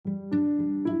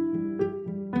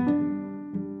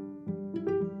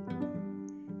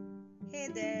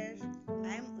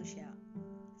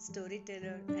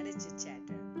storyteller, and a chit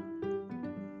chatter.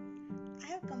 I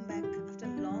have come back after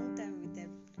a long time with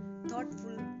a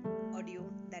thoughtful audio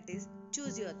that is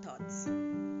Choose Your Thoughts.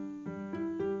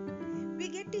 We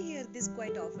get to hear this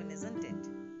quite often, isn't it?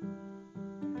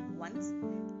 Once,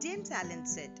 James Allen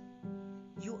said,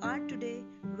 "You are today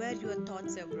where your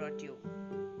thoughts have brought you.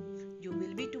 You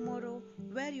will be tomorrow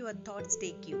where your thoughts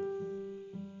take you."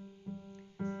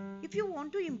 If you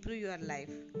want to improve your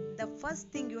life, the first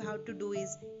thing you have to do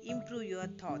is improve your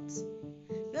thoughts.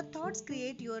 Your thoughts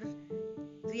create your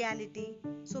reality,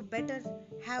 so better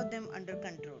have them under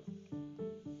control.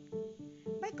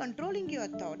 By controlling your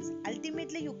thoughts,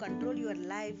 ultimately you control your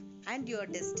life and your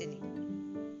destiny.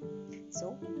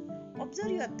 So,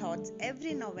 observe your thoughts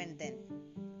every now and then.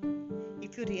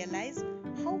 If you realize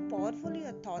how powerful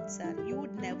your thoughts are, you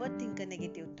would never think a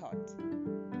negative thought.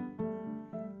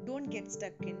 Don't get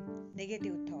stuck in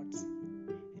negative thoughts.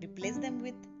 Replace them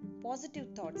with positive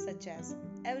thoughts such as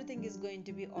everything is going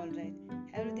to be alright,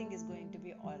 everything is going to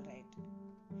be alright.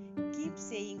 Keep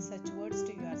saying such words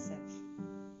to yourself.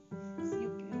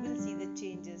 You will see the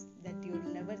changes that you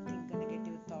will never think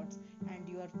negative thoughts and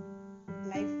your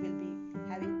life will be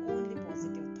having only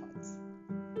positive thoughts.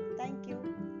 Thank you.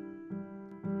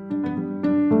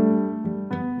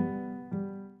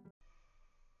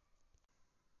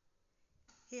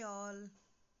 Hey all,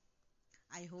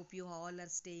 I hope you all are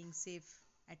staying safe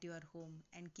at your home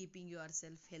and keeping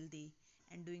yourself healthy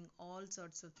and doing all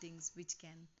sorts of things which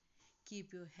can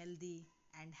keep you healthy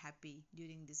and happy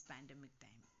during this pandemic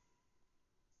time.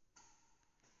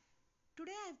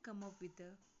 Today I have come up with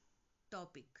a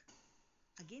topic.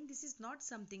 Again, this is not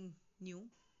something new.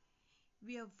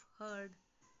 We have heard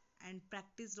and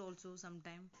practiced also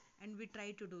sometime and we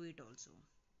try to do it also.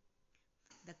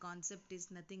 The concept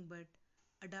is nothing but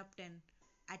adopt an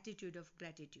attitude of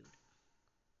gratitude.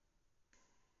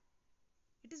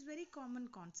 It is very common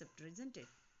concept, isn't it?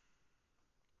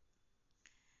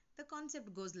 The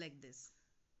concept goes like this.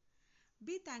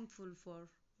 Be thankful for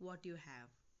what you have.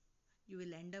 You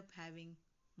will end up having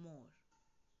more.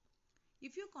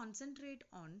 If you concentrate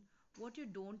on what you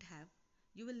don't have,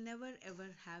 you will never ever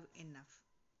have enough.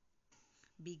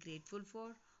 Be grateful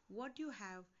for what you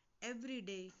have every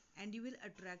day and you will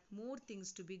attract more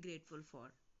things to be grateful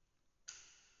for.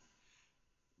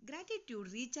 Gratitude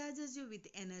recharges you with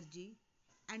energy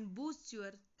and boosts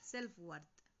your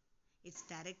self-worth. It's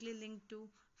directly linked to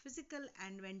physical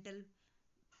and mental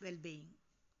well-being.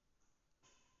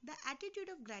 The attitude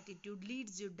of gratitude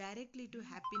leads you directly to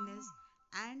happiness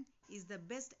and is the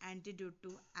best antidote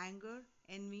to anger,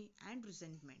 envy, and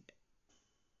resentment.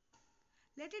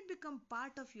 Let it become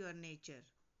part of your nature.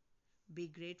 Be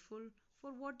grateful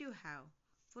for what you have,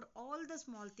 for all the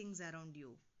small things around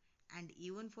you, and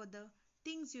even for the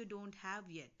things you don't have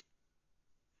yet.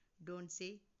 Don't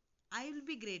say, "I will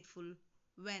be grateful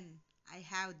when I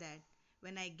have that,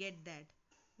 when I get that,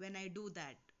 when I do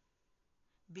that."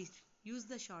 Be, use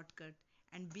the shortcut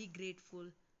and be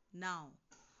grateful now,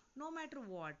 no matter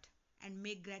what, and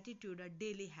make gratitude a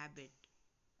daily habit.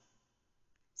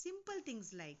 Simple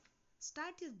things like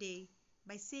start your day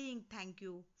by saying thank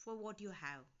you for what you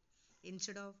have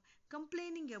instead of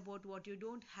complaining about what you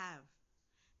don't have.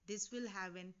 This will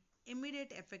have an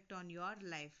immediate effect on your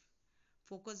life.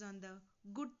 Focus on the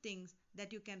good things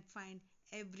that you can find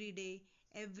every day,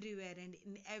 everywhere, and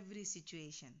in every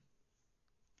situation.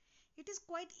 It is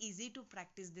quite easy to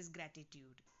practice this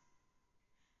gratitude.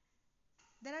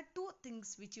 There are two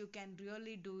things which you can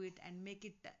really do it and make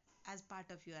it as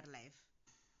part of your life.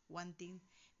 One thing,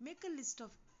 make a list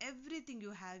of everything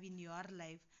you have in your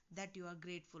life that you are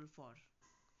grateful for.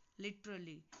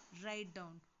 Literally, write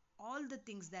down all the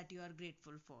things that you are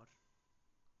grateful for.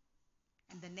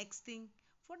 And the next thing,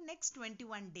 for next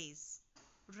 21 days,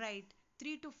 write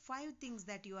 3 to 5 things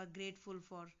that you are grateful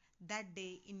for that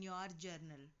day in your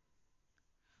journal.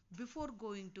 Before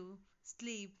going to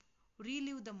sleep,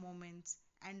 relive the moments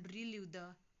and relive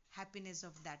the happiness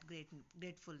of that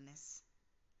gratefulness.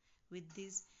 With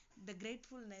this, the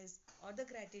gratefulness or the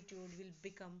gratitude will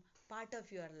become part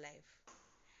of your life.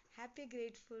 Happy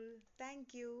grateful.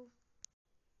 Thank you.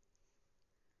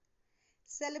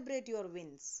 Celebrate your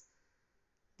wins.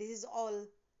 This is all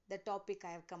the topic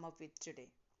I have come up with today.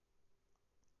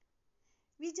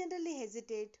 We generally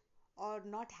hesitate or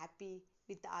not happy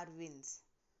with our wins.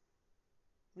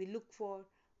 We look for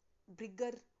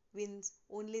bigger wins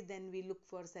only then we look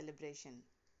for celebration.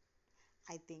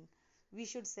 I think we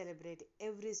should celebrate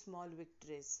every small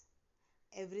victories.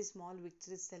 Every small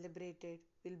victory celebrated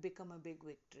will become a big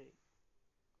victory.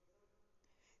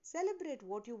 Celebrate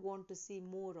what you want to see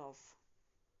more of.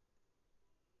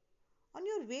 On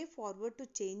your way forward to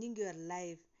changing your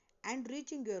life and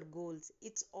reaching your goals,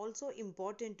 it's also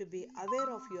important to be aware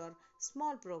of your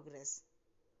small progress.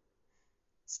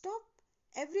 Stop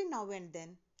every now and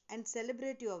then and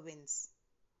celebrate your wins.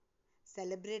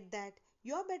 Celebrate that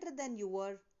you're better than you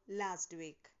were last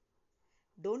week.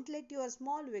 Don't let your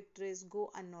small victories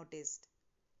go unnoticed.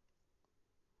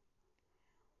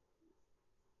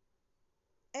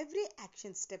 Every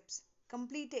action steps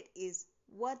completed is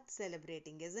worth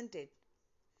celebrating, isn't it?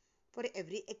 For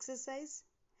every exercise,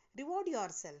 reward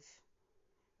yourself.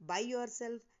 Buy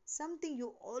yourself something you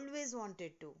always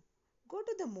wanted to. Go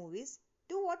to the movies,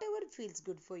 do whatever feels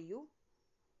good for you.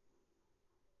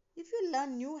 If you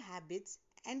learn new habits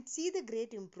and see the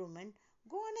great improvement,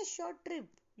 go on a short trip.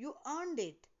 You earned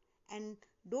it. And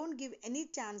don't give any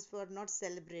chance for not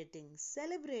celebrating.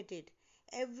 Celebrate it.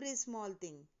 Every small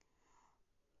thing.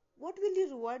 What will you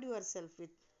reward yourself with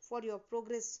for your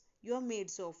progress you have made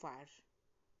so far?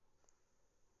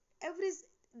 Every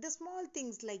the small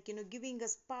things like giving a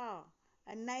spa,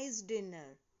 a nice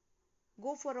dinner,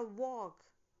 go for a walk.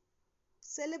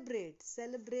 Celebrate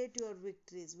your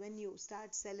victories. When you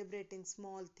start celebrating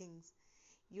small things,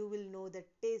 you will know the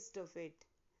taste of it.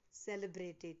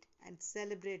 Celebrate it and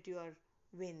celebrate your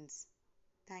wins.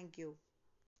 Thank you.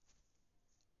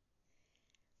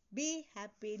 Be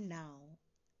happy now.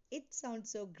 It sounds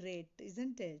so great,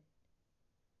 isn't it?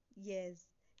 Yes,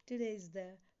 today is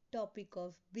the topic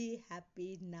of be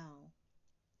happy now.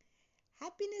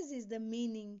 Happiness is the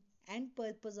meaning and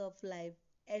purpose of life,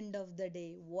 end of the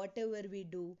day, whatever we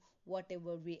do,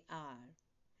 whatever we are.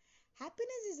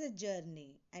 Happiness is a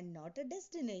journey and not a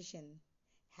destination.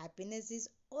 Happiness is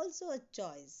also a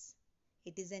choice.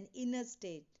 It is an inner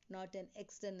state, not an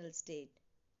external state.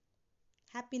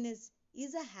 Happiness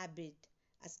is a habit,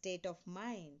 a state of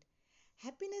mind.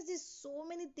 Happiness is so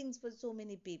many things for so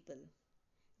many people.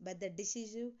 But the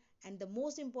decisive and the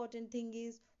most important thing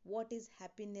is what is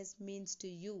happiness means to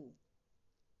you.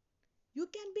 You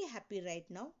can be happy right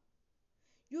now.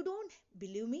 You don't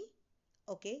believe me?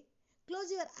 Okay.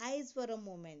 Close your eyes for a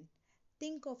moment.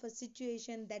 Think of a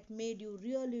situation that made you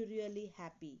really, really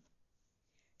happy.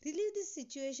 Relive this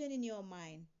situation in your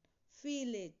mind.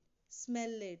 Feel it,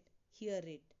 smell it, hear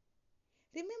it.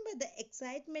 Remember the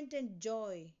excitement and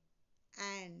joy.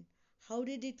 And how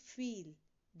did it feel?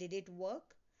 Did it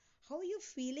work? How are you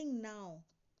feeling now?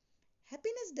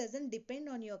 Happiness doesn't depend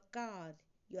on your car,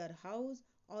 your house,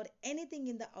 or anything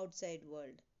in the outside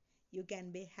world. You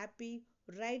can be happy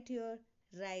right here,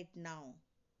 right now.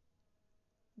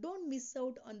 Don't miss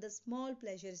out on the small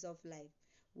pleasures of life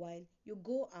while you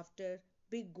go after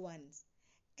big ones.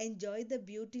 Enjoy the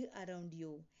beauty around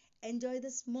you. Enjoy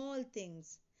the small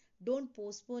things. Don't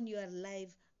postpone your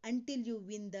life until you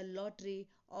win the lottery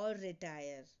or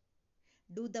retire.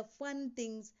 Do the fun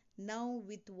things now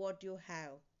with what you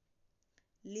have.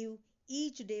 Live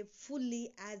each day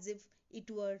fully as if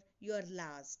it were your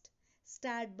last.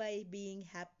 Start by being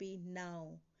happy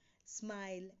now.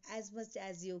 Smile as much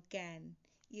as you can,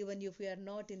 even if you are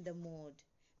not in the mood,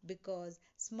 because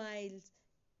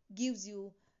gives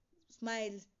you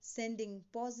smiles sending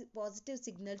positive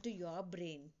signal to your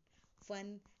brain.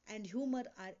 Fun and humor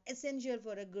are essential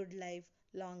for a good life,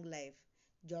 long life.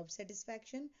 Job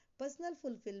satisfaction, personal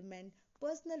fulfillment,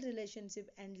 personal relationship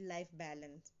and life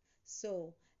balance.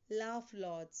 So, laugh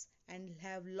lots and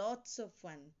have lots of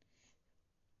fun.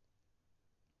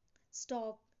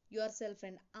 Stop yourself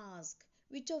and ask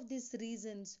which of these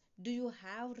reasons do you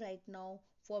have right now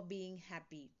for being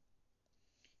happy?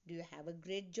 Do you have a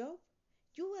great job?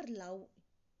 You are love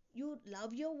you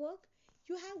love your work?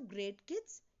 You have great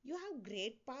kids? You have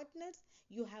great partners?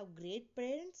 You have great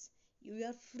parents? You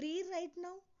are free right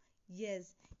now?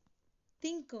 Yes,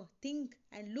 think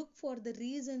and look for the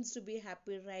reasons to be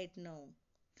happy right now.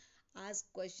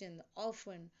 Ask questions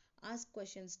often. Ask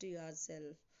questions to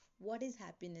yourself. What is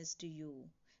happiness to you?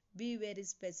 Be very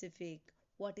specific.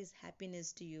 What is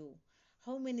happiness to you?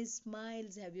 How many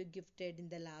smiles have you gifted in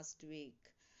the last week?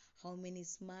 How many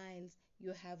smiles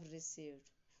you have received?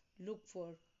 Look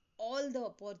for all the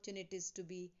opportunities to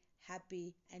be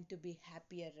happy and to be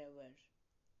happier ever.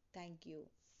 Thank you.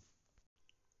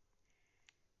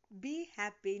 Be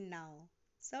happy now.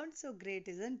 Sounds so great,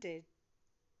 isn't it?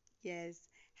 Yes,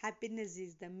 happiness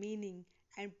is the meaning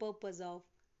and purpose of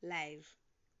life.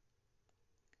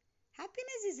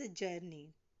 Happiness is a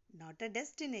journey, not a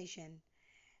destination.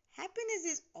 Happiness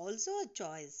is also a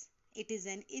choice. It is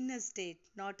an inner state,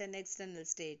 not an external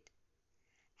state.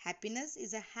 Happiness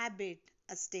is a habit,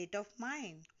 a state of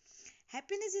mind.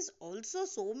 Happiness is also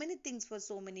so many things for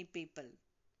so many people.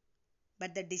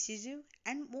 But the decisive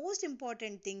and most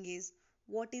important thing is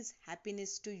what is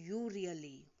happiness to you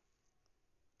really?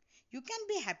 You can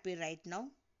be happy right now.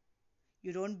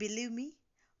 You don't believe me?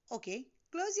 Okay,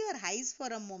 close your eyes for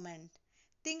a moment.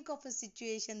 Think of a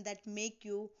situation that make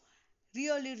you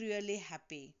really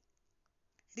happy.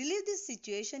 Relive this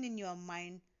situation in your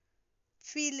mind.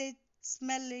 Feel it,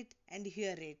 smell it and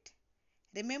hear it.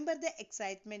 Remember the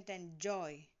excitement and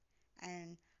joy.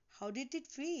 And how did it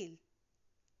feel?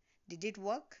 Did it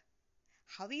work?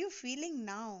 How are you feeling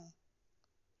now?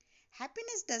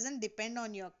 Happiness doesn't depend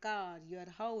on your car, your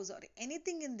house, or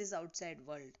anything in this outside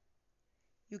world.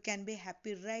 You can be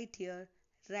happy right here,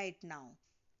 right now.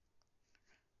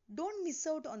 Don't miss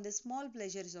out on the small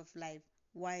pleasures of life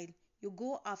while you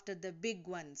go after the big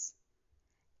ones.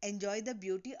 Enjoy the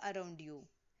beauty around you.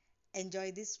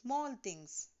 Enjoy the small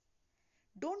things.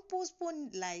 Don't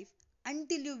postpone life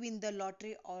until you win the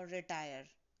lottery or retire.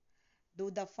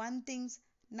 Do the fun things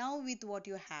now with what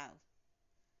you have.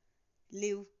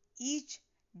 Live each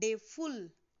day full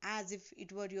as if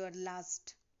it were your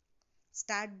last.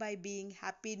 Start by being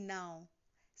happy now.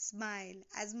 Smile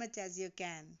as much as you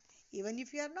can, even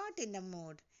if you are not in a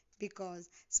mood, because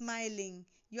smiling,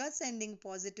 you are sending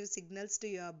positive signals to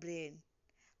your brain.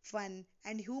 Fun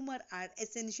and humor are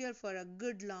essential for a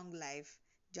good long life,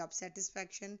 job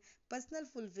satisfaction, personal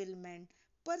fulfillment,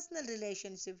 personal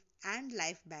relationship, and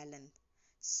life balance.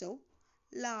 So,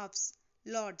 laughs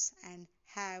lots and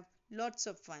have lots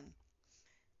of fun.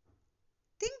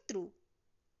 Think through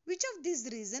which of these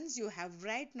reasons you have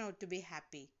right now to be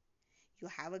happy. You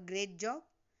have a great job,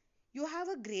 you have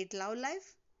a great love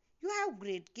life, you have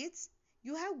great kids,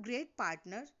 you have great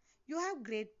partner, you have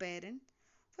great parent.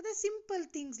 For the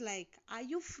simple things like, are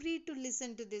you free to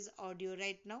listen to this audio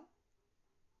right now?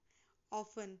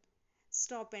 Often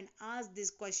stop and ask this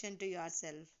question to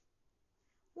yourself.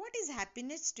 What is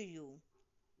happiness to you?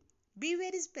 Be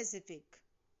very specific.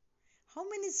 How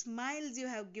many smiles you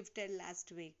have gifted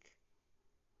last week?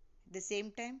 At the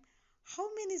same time, how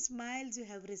many smiles you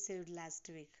have received last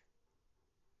week?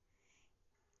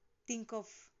 Think of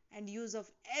and use of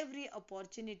every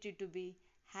opportunity to be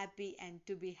happy and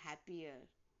to be happier.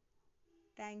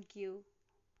 Thank you.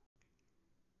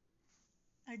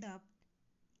 Adopt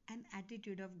an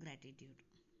attitude of gratitude.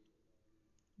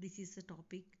 This is a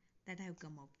topic that I have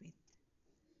come up with.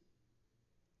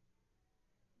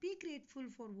 Be grateful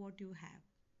for what you have.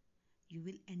 You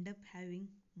will end up having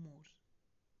more.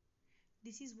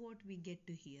 This is what we get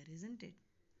to hear, isn't it?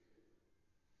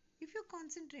 If you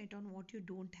concentrate on what you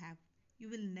don't have, you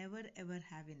will never ever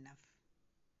have enough.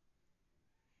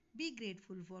 Be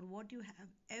grateful for what you have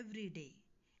every day,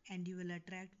 and you will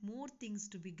attract more things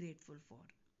to be grateful for.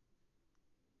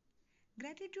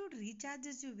 Gratitude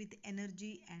recharges you with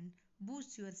energy and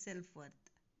boosts your self worth.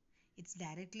 It's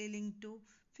directly linked to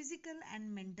physical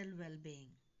and mental well being.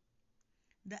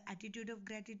 The attitude of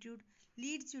gratitude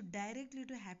leads you directly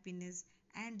to happiness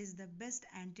and is the best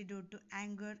antidote to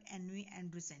anger, envy,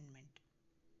 and resentment.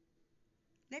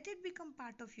 Let it become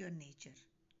part of your nature.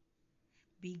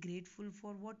 Be grateful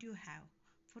for what you have,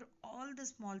 for all the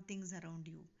small things around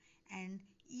you, and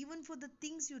even for the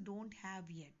things you don't have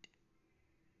yet.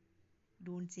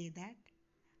 Don't say that.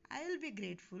 I will be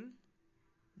grateful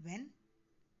when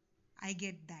I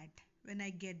get that, when I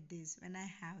get this, when I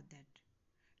have that.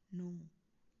 No,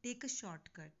 take a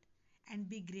shortcut and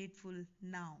be grateful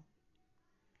now,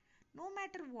 no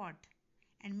matter what,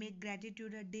 and make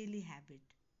gratitude a daily habit.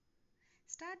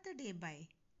 Start the day by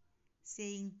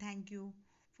saying thank you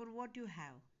for what you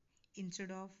have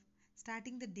instead of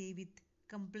starting the day with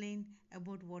complaint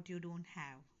about what you don't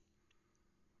have.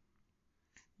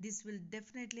 This will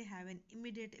definitely have an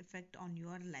immediate effect on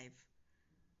your life.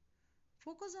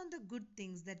 Focus on the good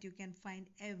things that you can find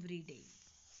every day.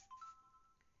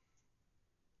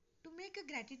 To make a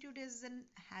gratitude as an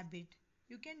habit,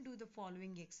 you can do the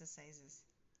following exercises.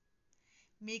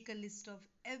 Make a list of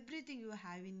everything you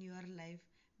have in your life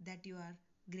that you are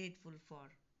grateful for.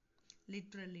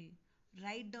 Literally,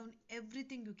 write down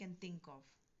everything you can think of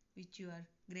which you are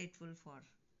grateful for.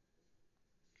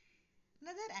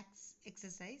 Another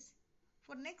exercise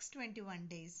for next 21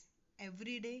 days.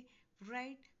 Every day,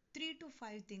 write 3 to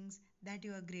 5 things that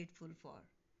you are grateful for.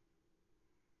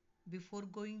 Before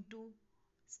going to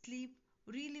sleep,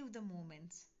 relive the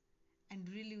moments and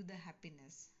relive the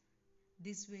happiness.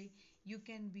 This way, you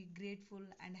can be grateful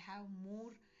and have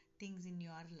more things in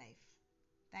your life.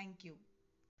 Thank you.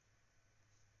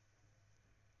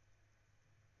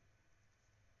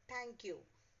 Thank you.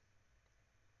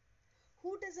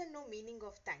 Who doesn't know meaning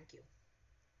of thank you?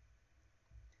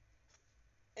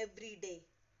 Every day,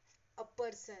 a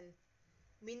person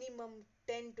minimum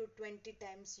 10 to 20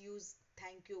 times use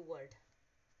thank you word.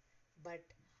 But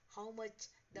how much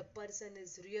the person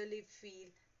is really feel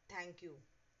thank you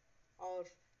or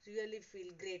really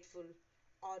feel grateful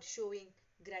or showing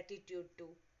gratitude to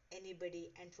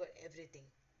anybody and for everything.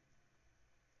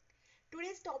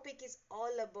 Today's topic is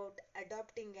all about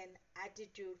adopting an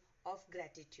attitude of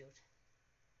gratitude.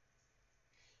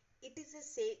 It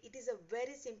is a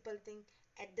very simple thing,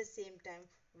 at the same time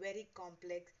very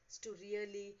complex to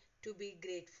really to be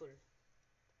grateful.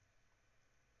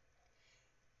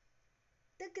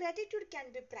 The gratitude can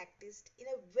be practiced in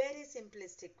a very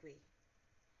simplistic way,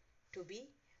 to be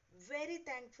very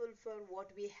thankful for what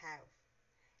we have,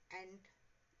 and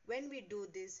when we do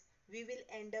this we will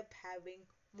end up having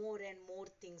more and more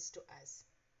things to us.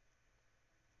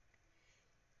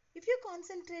 If you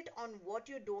concentrate on what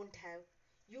you don't have,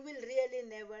 you will really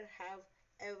never have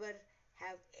ever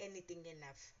have anything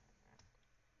enough.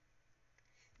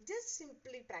 Just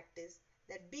simply practice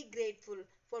that, be grateful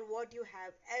for what you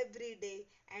have every day,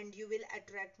 and you will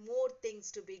attract more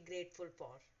things to be grateful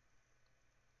for.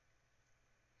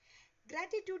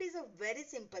 Gratitude is a very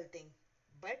simple thing,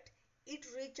 but it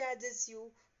recharges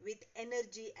you with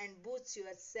energy and boosts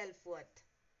your self-worth.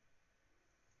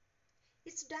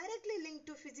 It's directly linked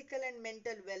to physical and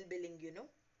mental well-being.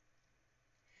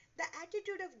 The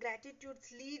attitude of gratitude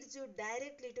leads you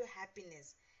directly to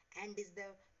happiness and is the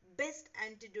best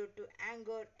antidote to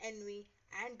anger, envy,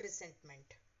 and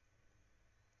resentment.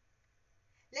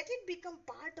 Let it become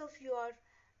part of your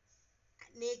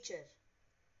nature.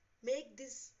 Make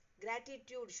this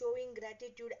gratitude, showing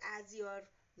gratitude as your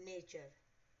nature.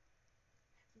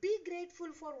 Be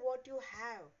grateful for what you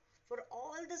have, for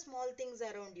all the small things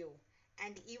around you,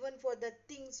 and even for the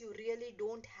things you really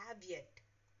don't have yet.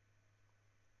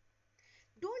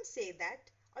 Don't say that,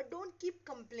 or don't keep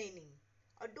complaining,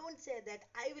 or don't say that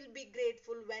I will be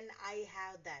grateful when I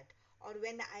have that or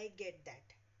when I get that.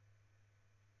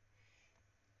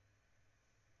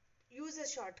 Use a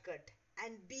shortcut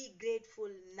and be grateful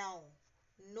now,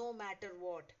 no matter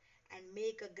what, and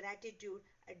make a gratitude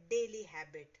a daily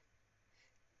habit.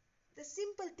 The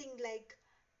simple thing like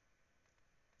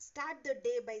start the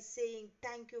day by saying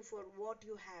thank you for what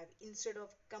you have instead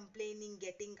of complaining,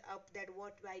 getting up that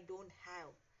what I don't have.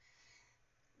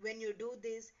 When you do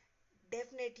this,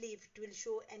 definitely it will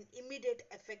show an immediate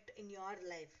effect in your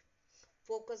life.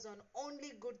 Focus on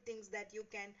only good things that you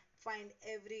can find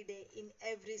every day in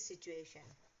every situation.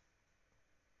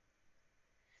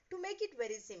 To make it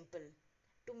very simple,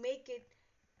 to make it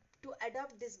to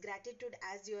adopt this gratitude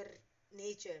as your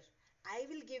nature, I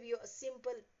will give you a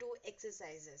simple two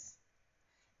exercises.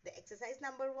 The exercise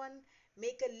number one,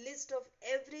 make a list of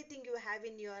everything you have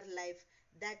in your life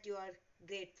that you are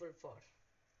grateful for.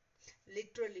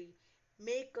 Literally,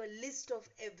 make a list of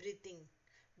everything.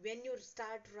 When you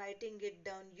start writing it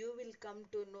down, you will come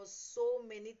to know so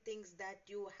many things that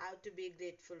you have to be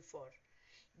grateful for.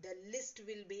 The list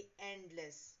will be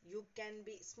endless. You can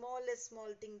be smallest small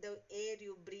thing, the air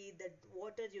you breathe, the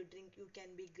water you drink, you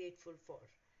can be grateful for.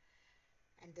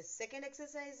 And the second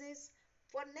exercise is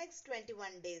for next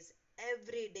 21 days,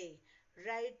 every day,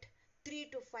 write 3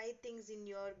 to 5 things in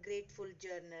your grateful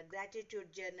journal,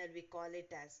 gratitude journal, we call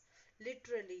it as.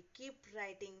 Literally, keep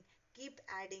writing, keep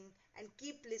adding, and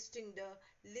keep listing the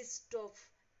list of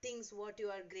things what you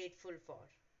are grateful for.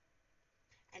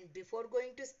 And before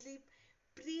going to sleep,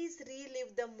 please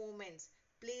relive the moments.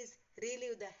 Please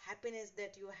relive the happiness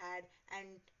that you had and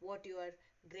what you are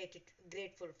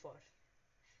grateful for.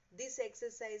 These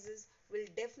exercises will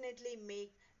definitely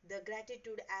make the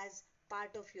gratitude as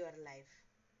part of your life.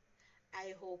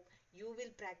 I hope you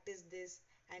will practice this,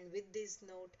 and with this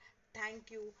note, thank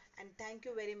you, and thank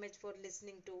you very much for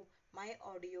listening to my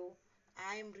audio.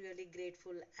 I am really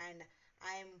grateful, and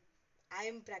I am I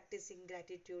am practicing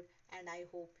gratitude, and I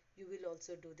hope you will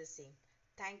also do the same.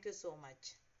 Thank you so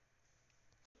much.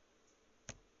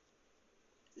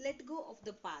 Let go of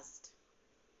the past.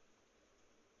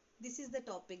 This is the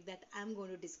topic that I'm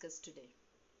going to discuss today.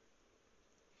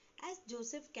 As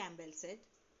Joseph Campbell said,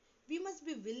 we must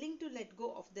be willing to let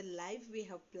go of the life we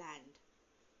have planned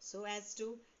so as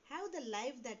to have the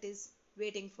life that is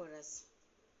waiting for us.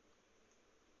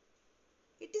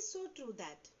 It is so true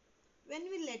that when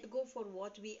we let go for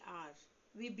what we are,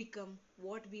 we become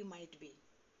what we might be.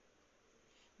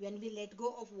 When we let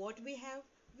go of what we have,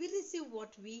 we receive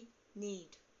what we need.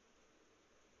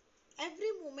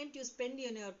 Every moment you spend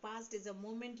in your past is a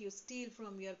moment you steal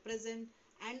from your present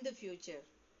and the future.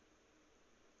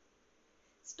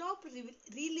 Stop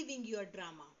reliving your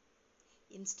drama.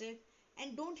 Instead,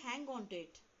 and don't hang on to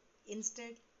it.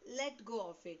 Instead, let go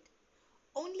of it.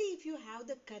 Only if you have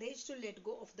the courage to let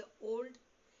go of the old,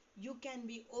 you can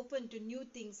be open to new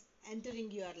things entering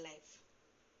your life.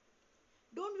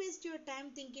 Don't waste your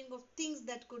time thinking of things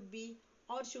that could be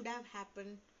or should have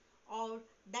happened or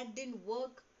that didn't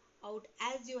work out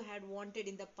as you had wanted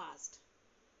in the past.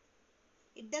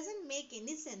 It doesn't make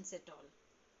any sense at all.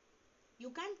 You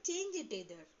can't change it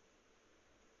either.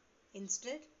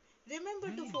 Instead,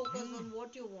 remember to focus on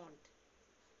what you want,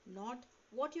 not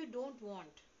what you don't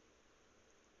want.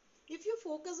 If you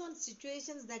focus on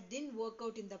situations that didn't work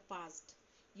out in the past,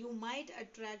 you might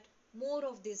attract more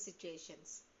of these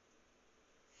situations.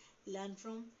 Learn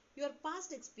from your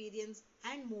past experience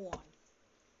and move on.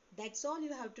 That's all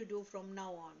you have to do from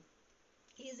now on.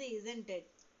 Easy, isn't it?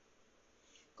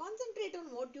 Concentrate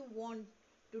on what you want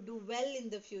to do well in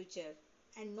the future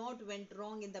and not went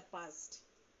wrong in the past.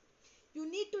 You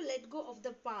need to let go of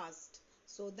the past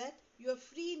so that you are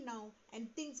free now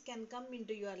and things can come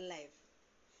into your life.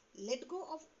 Let go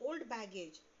of old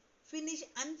baggage, finish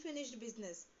unfinished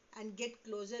business, and get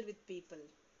closer with people.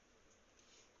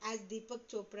 As Deepak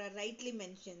Chopra rightly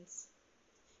mentions,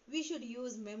 we should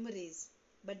use memories,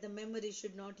 but the memories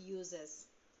should not use us.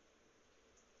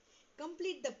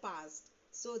 Complete the past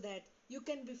so that you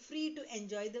can be free to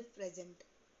enjoy the present.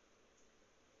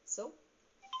 So,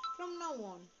 from now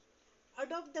on,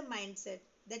 adopt the mindset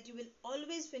that you will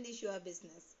always finish your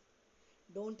business.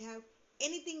 Don't have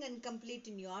anything incomplete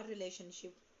in your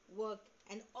relationship, work,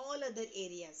 and all other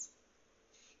areas.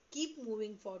 Keep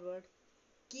moving forward,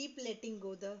 keep letting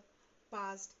go the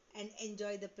past, and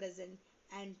enjoy the present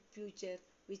and future,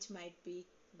 which might be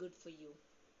good for you.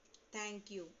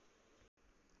 Thank you.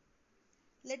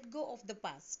 Let go of the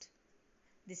past.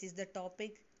 This is the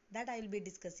topic that I will be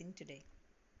discussing today.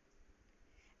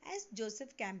 As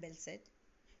Joseph Campbell said,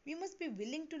 we must be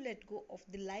willing to let go of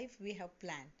the life we have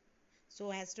planned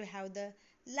so as to have the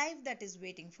life that is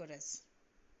waiting for us.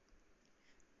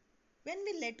 When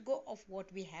we let go of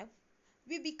what we have,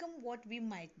 we become what we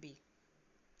might be.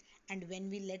 And when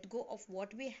we let go of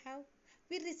what we have,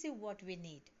 we receive what we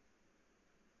need.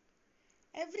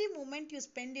 Every moment you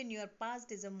spend in your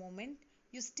past is a moment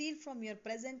you steal from your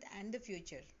present and the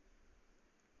future.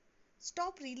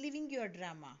 Stop reliving your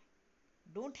drama.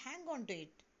 Don't hang on to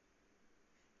it.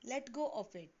 Let go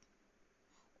of it.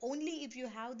 Only if you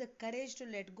have the courage to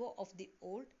let go of the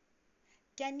old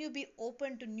can you be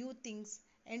open to new things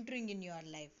entering in your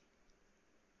life.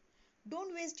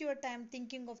 Don't waste your time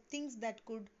thinking of things that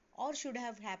could or should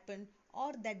have happened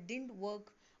or that didn't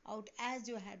work out as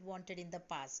you had wanted in the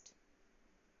past.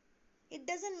 It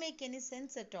doesn't make any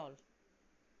sense at all.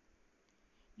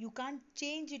 You can't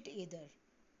change it either.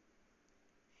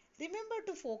 Remember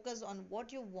to focus on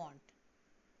what you want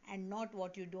and not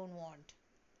what you don't want.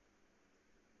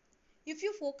 If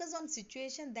you focus on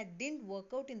situations that didn't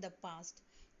work out in the past,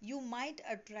 you might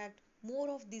attract more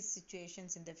of these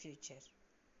situations in the future.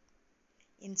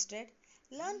 Instead,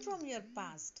 learn from your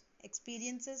past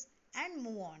experiences and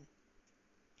move on.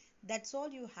 That's all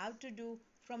you have to do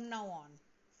from now on.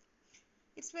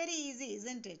 It's very easy,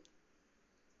 isn't it?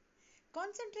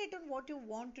 Concentrate on what you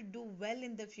want to do well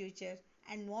in the future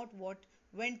and not what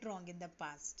went wrong in the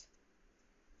past.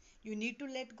 You need to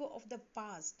let go of the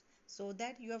past so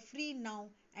that you are free now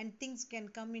and things can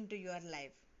come into your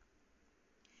life.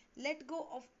 Let go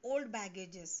of old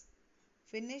baggages,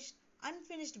 finish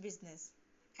unfinished business,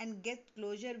 and get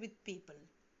closure with people.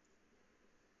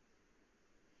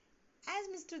 As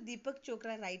Mr. Deepak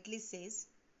Chopra rightly says,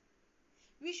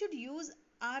 we should use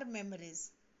our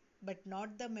memories, but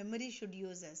not the memory should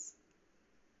use us.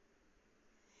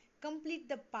 Complete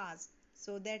the past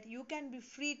so that you can be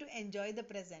free to enjoy the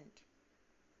present.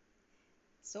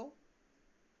 So,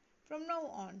 from now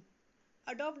on,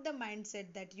 adopt the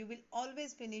mindset that you will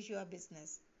always finish your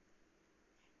business.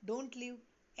 Don't leave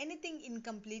anything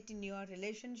incomplete in your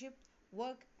relationship,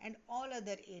 work, and all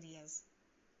other areas.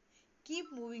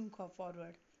 Keep moving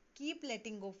forward. Keep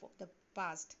letting go of the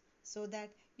past so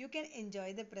that you can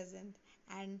enjoy the present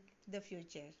and the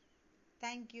future.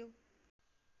 Thank you.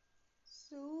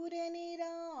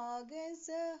 सूरनिरागसहो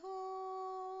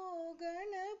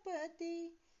Ganpati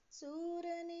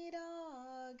सूरनिरागसहो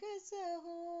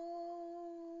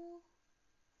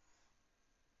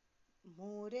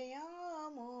Morya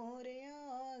Morya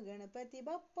Ganpati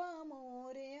Bappa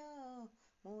Morya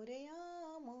Morya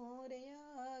Morya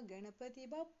Ganpati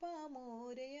Bappa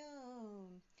Morya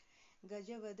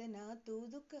गजवदना तू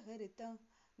दुख हरता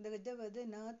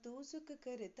गजवदना तू सुख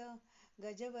करता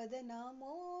गजवदना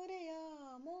Morya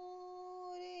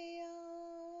Morya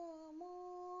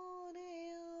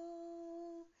Morya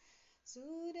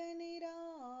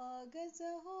सूरनिरागसहो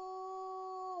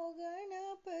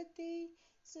Ganpati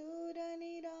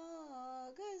सूरनिरागसहो.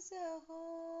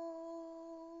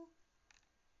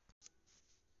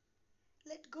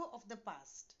 Let go of the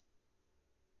past.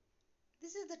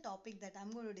 This is the topic that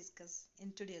I'm going to discuss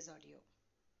in today's audio.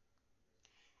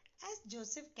 As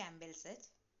Joseph Campbell said,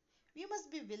 we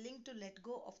must be willing to let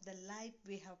go of the life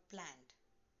we have planned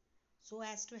so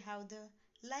as to have the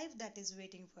life that is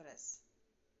waiting for us.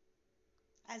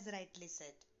 As rightly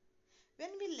said, when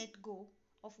we let go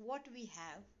of what we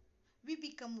have, we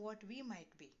become what we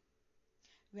might be.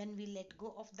 When we let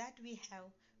go of that we have,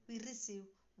 we receive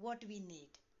what we need.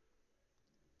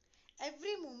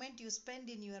 Every moment you spend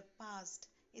in your past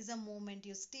is a moment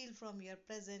you steal from your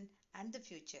present and the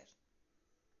future.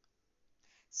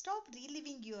 Stop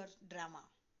reliving your drama.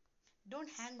 Don't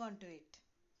hang on to it.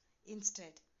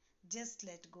 Instead, just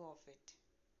let go of it.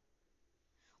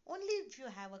 Only if you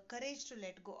have a courage to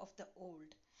let go of the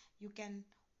old, you can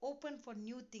open for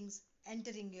new things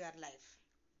entering your life.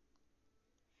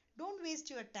 Don't waste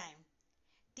your time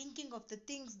thinking of the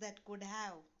things that could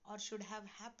have or should have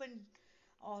happened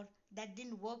or that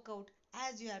didn't work out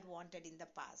as you had wanted in the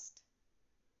past.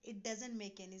 It doesn't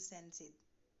make any sense.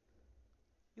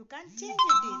 You can't change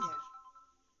it either.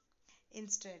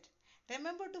 Instead,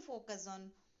 remember to focus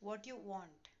on what you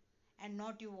want and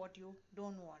not what you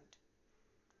don't want.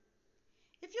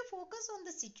 If you focus on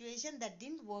the situation that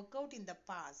didn't work out in the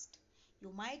past,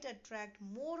 you might attract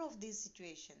more of these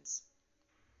situations.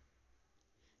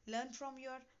 Learn from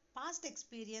your past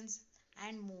experience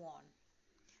and move on.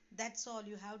 That's all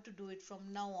you have to do it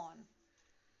from now on.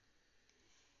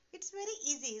 It's very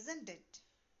easy, isn't it?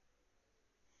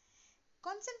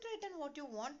 Concentrate on what you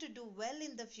want to do well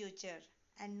in the future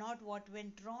and not what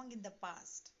went wrong in the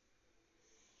past.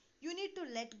 You need to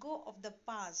let go of the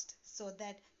past so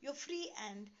that you're free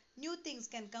and new things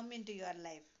can come into your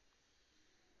life.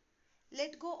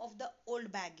 Let go of the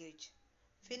old baggage.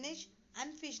 Finish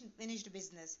unfinished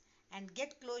business and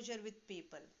get closure with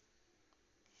people.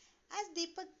 As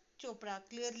Deepak Chopra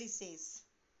clearly says,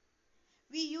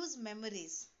 we use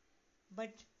memories,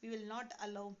 but we will not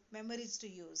allow memories to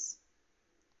use.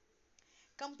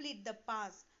 Complete the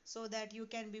past so that you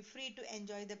can be free to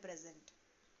enjoy the present.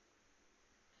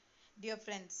 Dear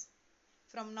friends,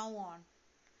 from now on,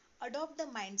 adopt the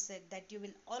mindset that you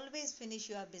will always finish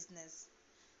your business.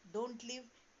 Don't leave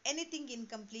anything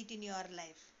incomplete in your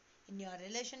life, in your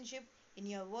relationship, in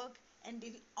your work, and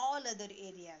in all other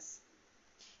areas.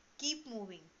 Keep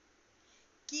moving.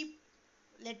 Keep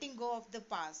letting go of the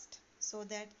past so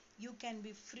that you can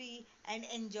be free and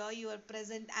enjoy your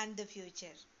present and the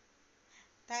future.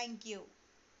 Thank you.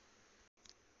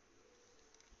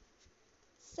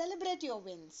 Celebrate your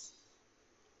wins.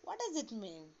 What does it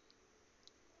mean?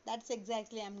 That's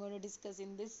exactly I'm going to discuss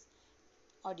in this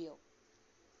audio.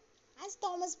 As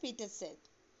Thomas Peters said,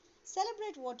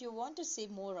 celebrate what you want to see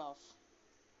more of.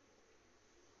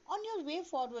 On your way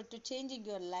forward to changing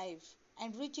your life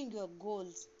and reaching your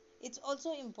goals, it's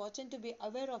also important to be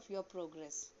aware of your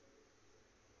progress.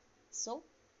 So,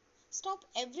 stop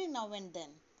every now and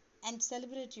then and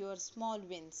celebrate your small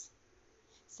wins.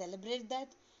 Celebrate that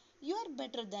you are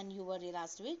better than you were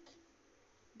last week.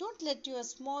 Don't let your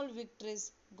small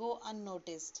victories go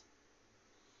unnoticed.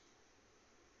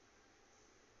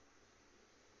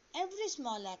 Every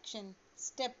small action,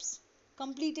 steps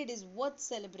completed is worth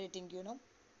celebrating.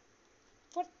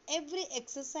 For every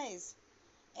exercise,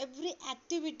 every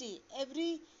activity,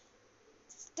 every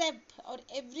step, or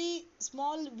every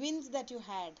small wins that you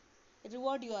had,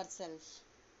 reward yourself.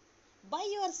 Buy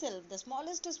yourself the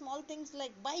smallest of small things,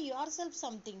 like buy yourself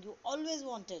something you always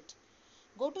wanted.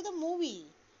 Go to the movie.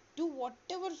 Do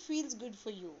whatever feels good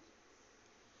for you.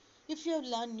 If you have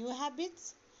learned new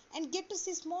habits and get to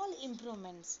see small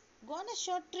improvements, go on a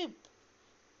short trip.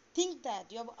 Think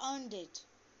that you have earned it.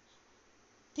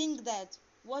 Think that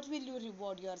what will you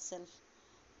reward yourself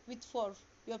with for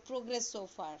your progress so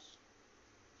far?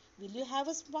 Will you have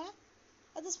a spa?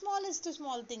 Or the smallest of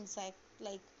small things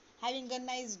like having a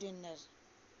nice dinner?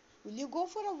 Will you go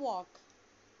for a walk?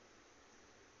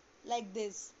 Like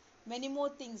this, many more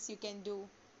things you can do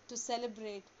to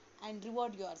celebrate and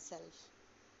reward yourself.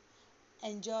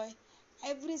 Enjoy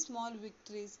every small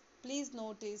victories. Please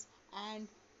notice and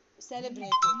celebrate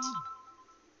it.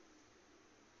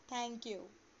 Thank you.